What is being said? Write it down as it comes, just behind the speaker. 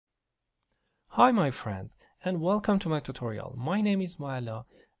Hi my friend, and welcome to my tutorial. My name is Maala,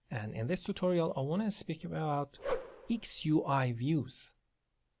 and in this tutorial I want to speak about XUI views.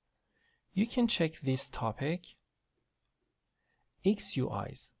 You can check this topic.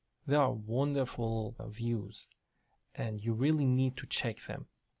 XUIs, they are wonderful views and you really need to check them.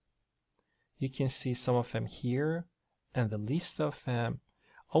 You can see some of them here and the list of them.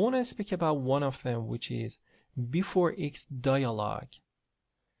 I want to speak about one of them, which is B4XDialog.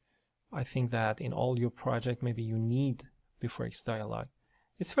 I think that in all your project maybe you need B4XDialog.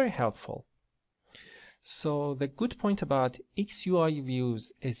 It's very helpful. So the good point about XUI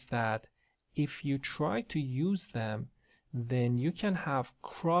views is that if you try to use them, then you can have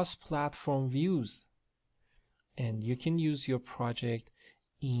cross-platform views and you can use your project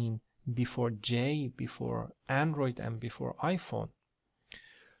in B4J, B4 Android and B4 iPhone.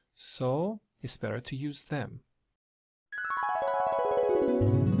 So it's better to use them.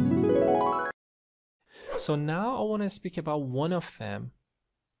 So now I want to speak about one of them.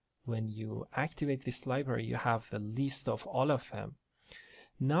 When you activate this library, you have the list of all of them.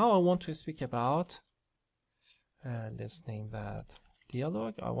 Now I want to speak about, let's name that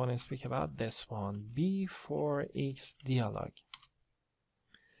dialog. I want to speak about this one, B4XDialog.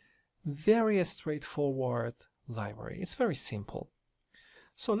 Very straightforward library. It's very simple.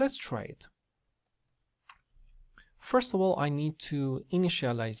 So let's try it. First of all, I need to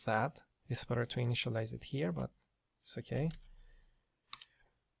initialize that. It's better to initialize it here, but it's okay.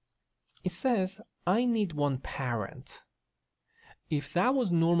 It says I need one parent. If that was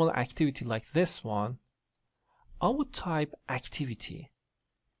normal activity like this one, I would type activity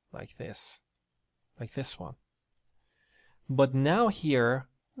like this one. But now here,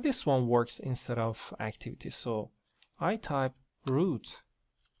 this one works instead of activity. So I type root.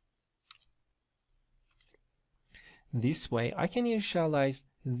 This way I can initialize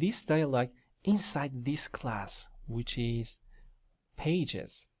this dialog inside this class, which is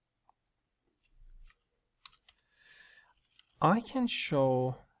pages. I can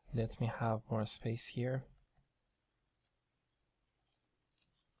show, let me have more space here.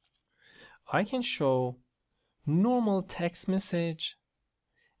 I can show normal text message,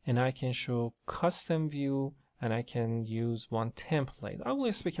 and I can show custom view, and I can use one template. I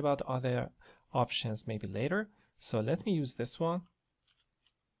will speak about other options maybe later. So let me use this one.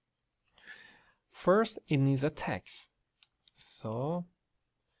 First, it needs a text. So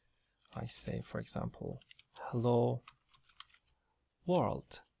I say, for example, hello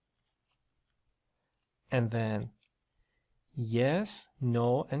world. And then yes,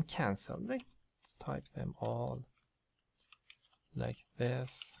 no, and cancel. Let's type them all like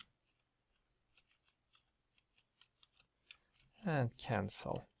this. And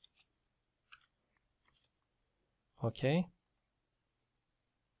cancel. Okay.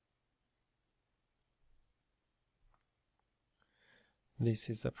 This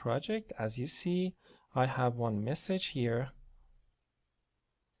is the project. As you see, I have one message here.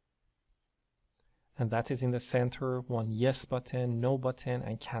 And that is in the center, one yes button, no button,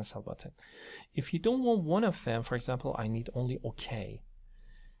 and cancel button. If you don't want one of them, for example, I need only OK,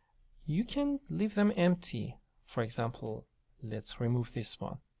 you can leave them empty. For example, let's remove this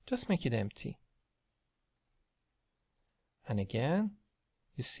one. Just make it empty. And again,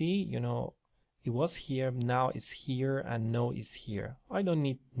 you see, it was here, now it's here, and no is here. I don't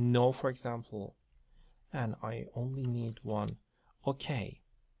need no, for example, and I only need one OK.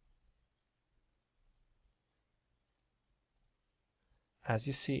 As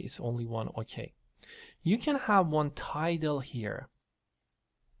you see, it's only one OK. You can have one title here.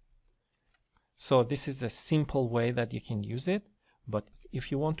 So this is a simple way that you can use it, but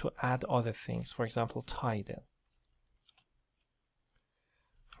if you want to add other things, for example, title.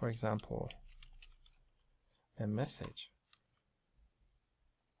 For example, a message.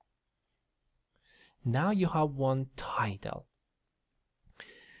 Now you have one title.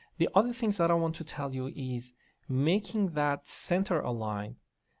 The other things that I want to tell you is making that center align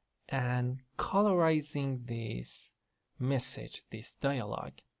and colorizing this message, this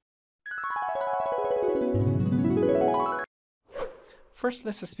dialog. First,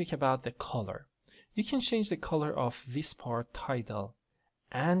 let's speak about the color. You can change the color of this part, title,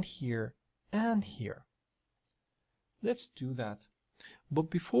 and here, and here. Let's do that. But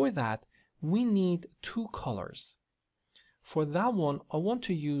before that, we need two colors. For that one, I want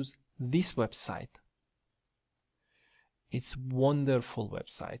to use this website. It's wonderful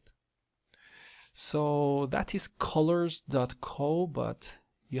website. So that is colors.co, but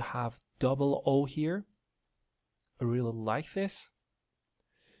you have double O here. I really like this.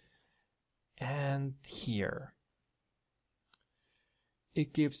 And here.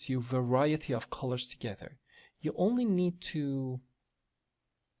 it gives you variety of colors together. You only need to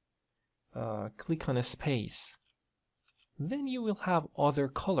click on a space. Then you will have other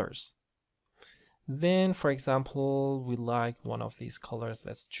colors. Then, for example, we like one of these colors.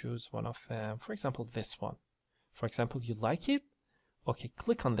 Let's choose one of them. For example, this one. For example, you like it? Okay,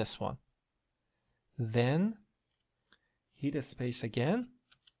 click on this one. Then hit a space again.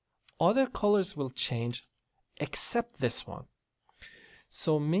 Other colors will change except this one.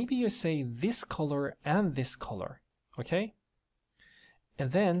 So maybe you say this color and this color, okay?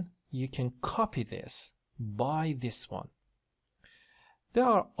 And then you can copy this by this one. There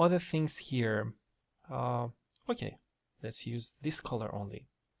are other things here. Okay, let's use this color only.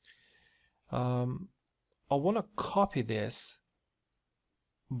 I want to copy this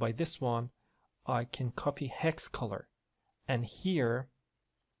by this one. I can copy hex color, and here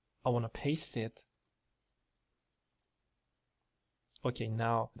I want to paste it. Okay,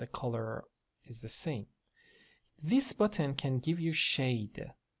 now the color is the same. This button can give you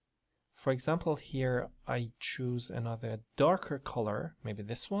shade. For example, here I choose another darker color, maybe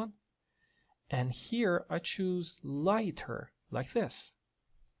this one, and here I choose lighter, like this,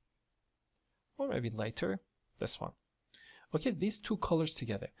 or maybe lighter, this one. Okay, these two colors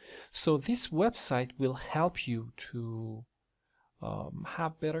together. So this website will help you to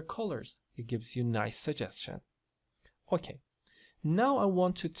have better colors. It gives you nice suggestion. Okay, now I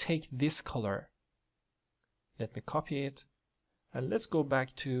want to take this color. Let me copy it, and let's go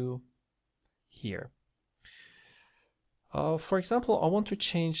back to here. For example, I want to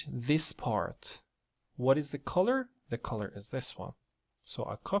change this part. What is the color? The color is this one. So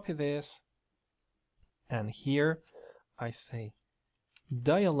I copy this, and here I say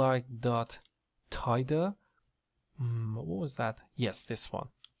dialog.title. What was that? Yes, this one.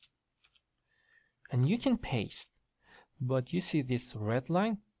 And you can paste, but you see this red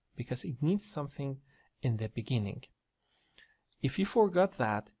line because it needs something in the beginning. If you forgot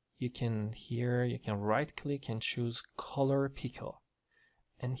that, you can right click and choose color picker,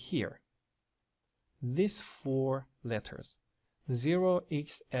 and here these 4 letters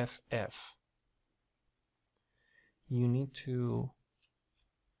 0xFF, you need to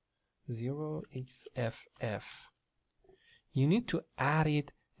 0xFF, you need to add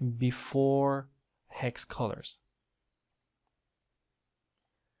it before hex colors.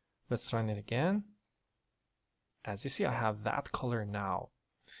 Let's run it again. As you see, I have that color now.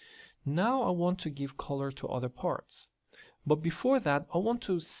 Now I want to give color to other parts. But before that, I want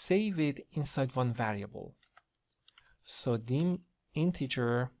to save it inside one variable. So dim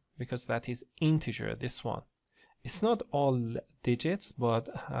integer, because that is integer, this one. It's not all digits, but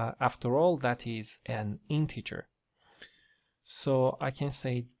after all, that is an integer. So I can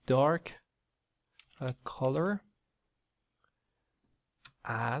say dark color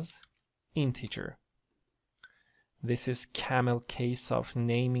as integer. This is camel case of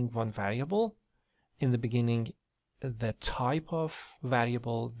naming one variable. In the beginning, the type of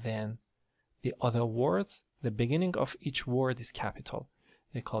variable, then the other words. The beginning of each word is capital.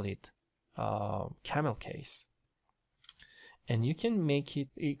 They call it camel case. And you can make it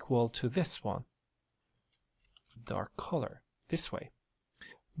equal to this one, dark color, this way.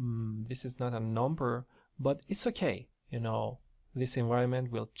 This is not a number, but it's okay. You know, this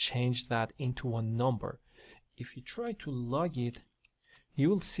environment will change that into one number. If you try to log it, you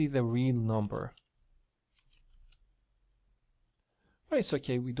will see the real number. But it's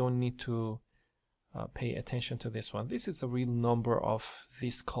okay, we don't need to pay attention to this one. This is a real number of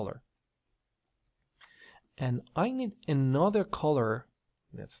this color. And I need another color,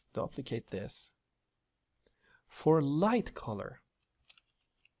 let's duplicate this, for light color.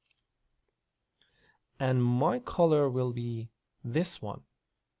 And my color will be this one.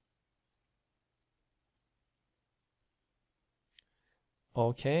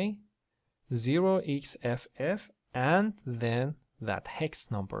 Okay, 0xFF, and then that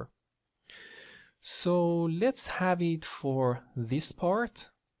hex number. So let's have it for this part.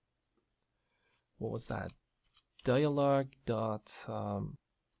 What was that? Dialog dot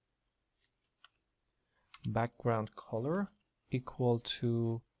background color equal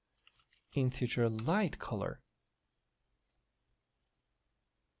to integer light color.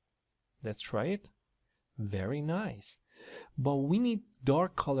 Let's try it. Very nice. But we need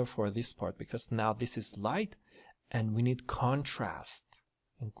dark color for this part because now this is light and we need contrast.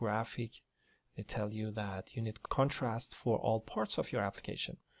 In graphic, they tell you that you need contrast for all parts of your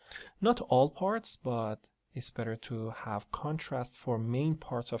application. Not all parts, but it's better to have contrast for main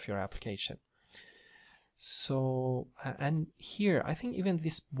parts of your application. So, and here, I think even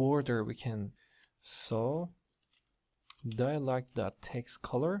this border we can, so dialog.text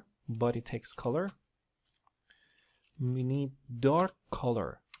color, body text color. We need dark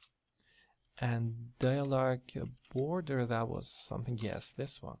color. And dialog border, that was something, yes,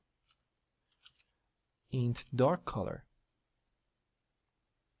 this one. Int dark color.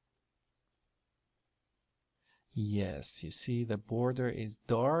 Yes, you see the border is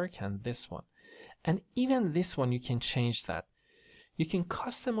dark, and this one. And even this one, you can change that. You can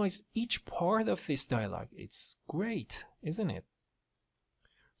customize each part of this dialog. It's great, isn't it?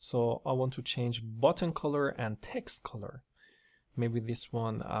 So I want to change button color and text color. Maybe this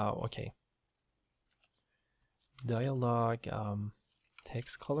one, okay. Dialog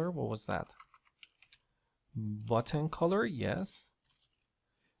text color, what was that? Button color, yes.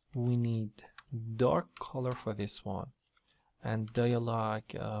 We need dark color for this one. And dialog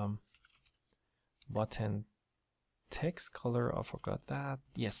button text color, I forgot that.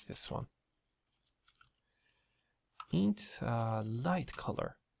 Yes, this one. Int light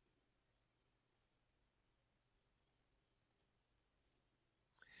color.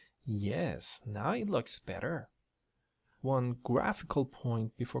 Yes, now it looks better. One graphical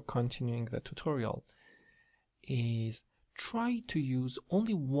point before continuing the tutorial is try to use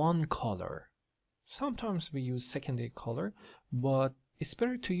only one color. Sometimes we use secondary color, but it's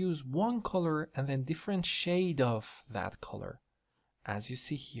better to use one color and then different shade of that color. As you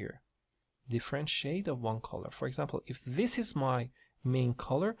see here, different shade of one color. For example, if this is my main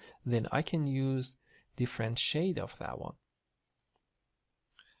color, then I can use different shade of that one.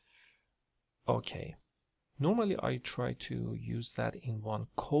 Okay, normally I try to use that in one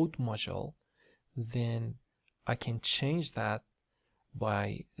code module, then I can change that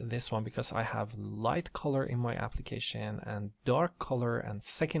by this one because I have light color in my application and dark color and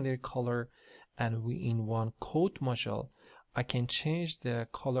secondary color, and in one code module I can change the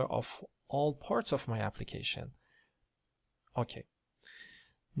color of all parts of my application. Okay,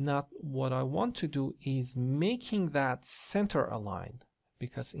 now what I want to do is making that center aligned,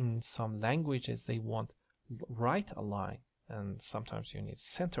 because in some languages they want right align and sometimes you need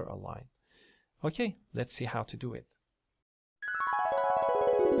center align. Okay, let's see how to do it.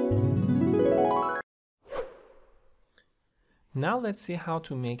 Now let's see how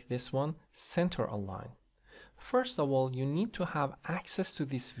to make this one center align. First of all, you need to have access to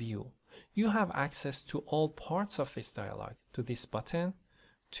this view. You have access to all parts of this dialog, to this button,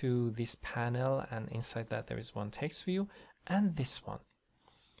 to this panel, and inside that there is one text view, and this one.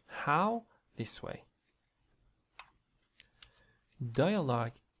 How? This way.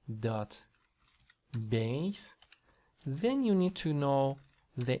 Dialog.base. Then you need to know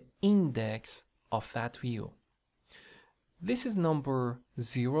the index of that view. This is number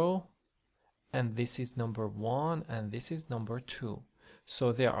 0, and this is number 1, and this is number 2.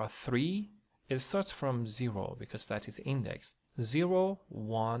 So there are 3. It starts from 0 because that is index. 0,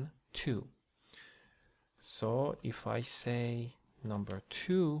 1, 2. So if I say number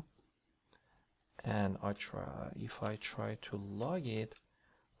 2 and if I try to log it,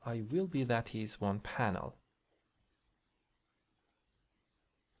 I will be that is one panel.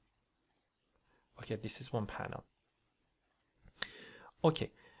 Okay, this is one panel.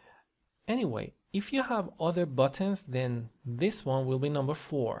 Okay, anyway, if you have other buttons, then this one will be number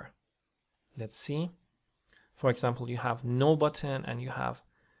 4. Let's see. For example, you have no button and you have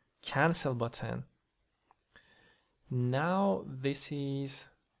cancel button. Now this is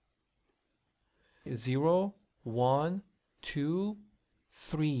 0, 1, 2,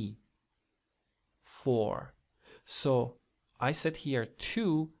 3, 4. So I set here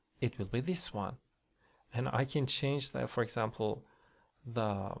 2, it will be this one. And I can change that, for example,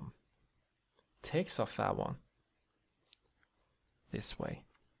 the text of that one this way,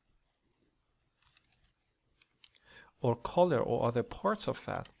 or color or other parts of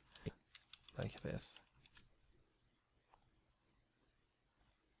that like this.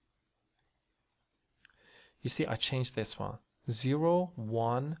 You see, I changed this one 0,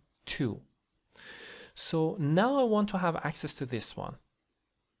 1, 2. So now I want to have access to this one.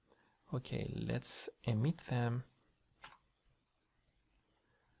 Okay, let's emit them,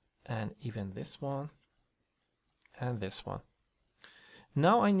 and even this one and this one.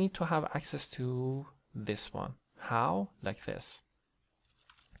 Now I need to have access to this one. How? Like this.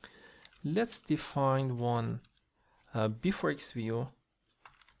 Let's define one B4X view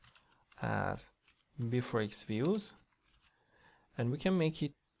as B4X views, and we can make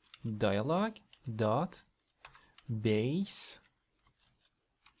it dialog dot base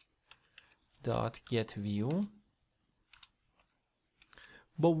dot get view.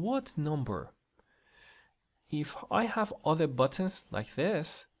 But what number? If I have other buttons like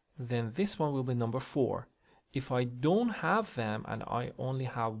this, then this one will be number 4. If I don't have them and I only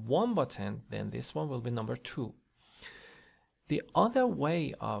have one button, then this one will be number 2. The other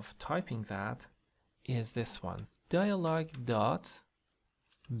way of typing that is this one,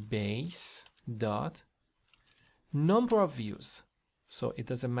 dialog.base.number of views. So it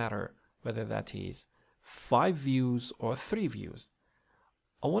doesn't matter whether that is 5 views or 3 views.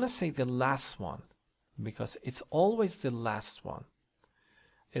 I want to say the last one because it's always the last one.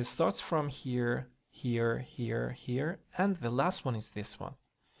 It starts from here, here, here, here, and the last one is this one.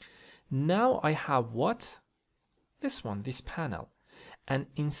 Now I have what? This one, this panel. And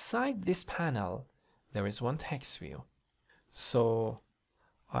inside this panel, there is one text view. So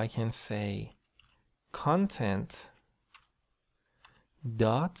I can say content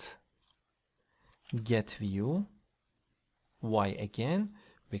dot get view. Why again?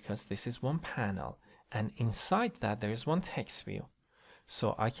 Because this is one panel, and inside that there is one text view.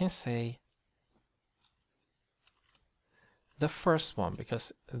 So I can say the first one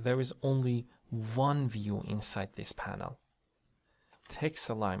because there is only one view inside this panel. Text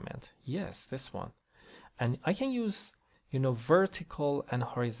alignment, yes, this one. And I can use, vertical and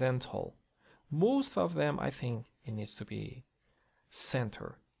horizontal. Most of them, I think it needs to be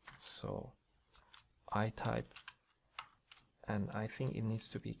center. So I type, and I think it needs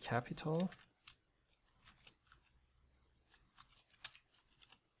to be capital.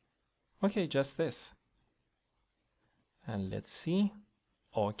 Okay, just this. And let's see.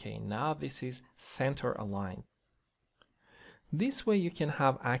 Okay, now this is center aligned. This way you can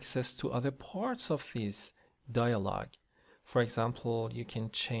have access to other parts of this dialog. For example, you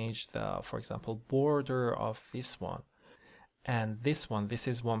can change the, for example, border of this one. And this one, this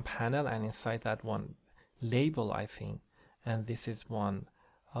is one panel, and inside that one label, I think. And this is one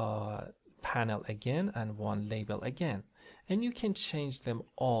panel again, and one label again. And you can change them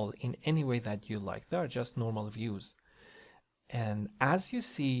all in any way that you like. They are just normal views. And as you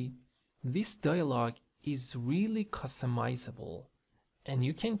see, this dialog is really customizable, and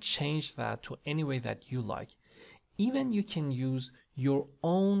you can change that to any way that you like. Even you can use your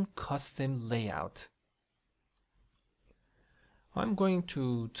own custom layout. I'm going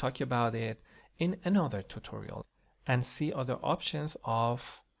to talk about it in another tutorial and see other options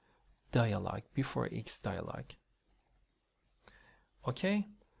of dialog, B4XDialog. Okay,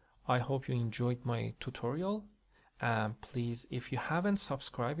 I hope you enjoyed my tutorial. Please, if you haven't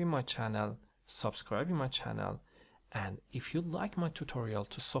subscribed in my channel, subscribe in my channel. And if you like my tutorial,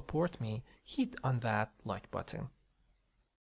 to support me, hit on that like button.